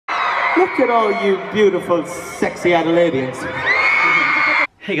Look at all you beautiful, sexy Adelaideans.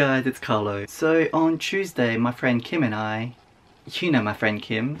 Hey guys, it's Carlo. So on Tuesday, my friend Kim and I, you know my friend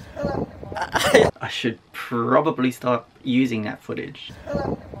Kim, I should probably start using that footage.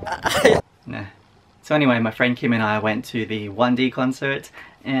 Nah. So anyway, my friend Kim and I went to the 1D concert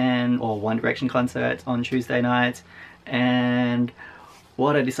or One Direction concert on Tuesday night, and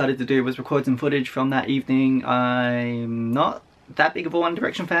what I decided to do was record some footage from that evening. I'm not that big of a One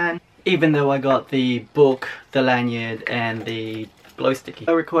Direction fan, even though I got the book, the lanyard and the glow sticky.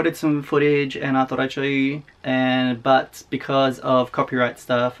 I recorded some footage and I thought I'd show you, but because of copyright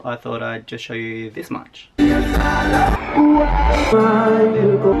stuff I thought I'd just show you this much.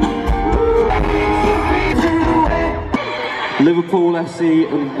 Liverpool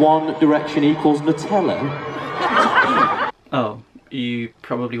FC and One Direction equals Nutella? Oh, you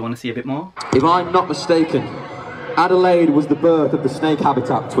probably want to see a bit more? If I'm not mistaken, Adelaide was the birth of the snake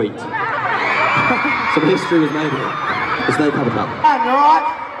habitat tweet. Some history was made of it. The snake habitat. Alright.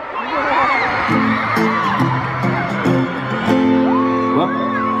 What?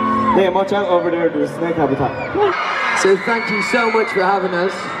 Yeah, watch out over there, there's a snake habitat. So thank you so much for having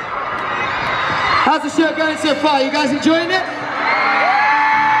us. How's the show going so far? You guys enjoying it?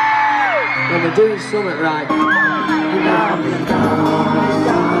 Well, we're doing something right.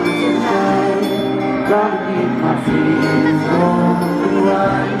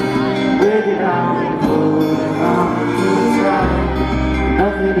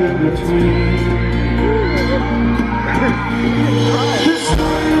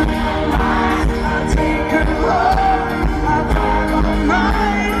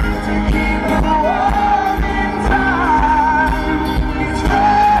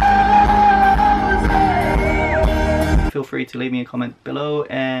 Feel free to leave me a comment below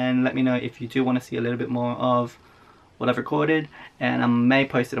and let me know if you do want to see a little bit more of what I've recorded, and I may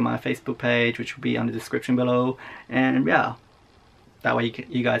post it on my Facebook page, which will be on the description below, and yeah, that way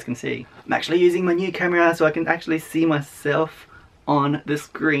you guys can see. I'm actually using my new camera so I can actually see myself on the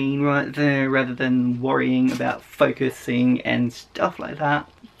screen right there rather than worrying about focusing and stuff like that.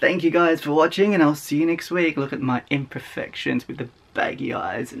 Thank you guys for watching and I'll see you next week. Look at my imperfections with the baggy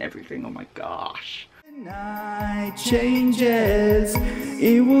eyes and everything, oh my gosh. Night changes,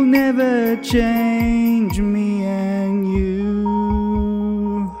 it will never change me.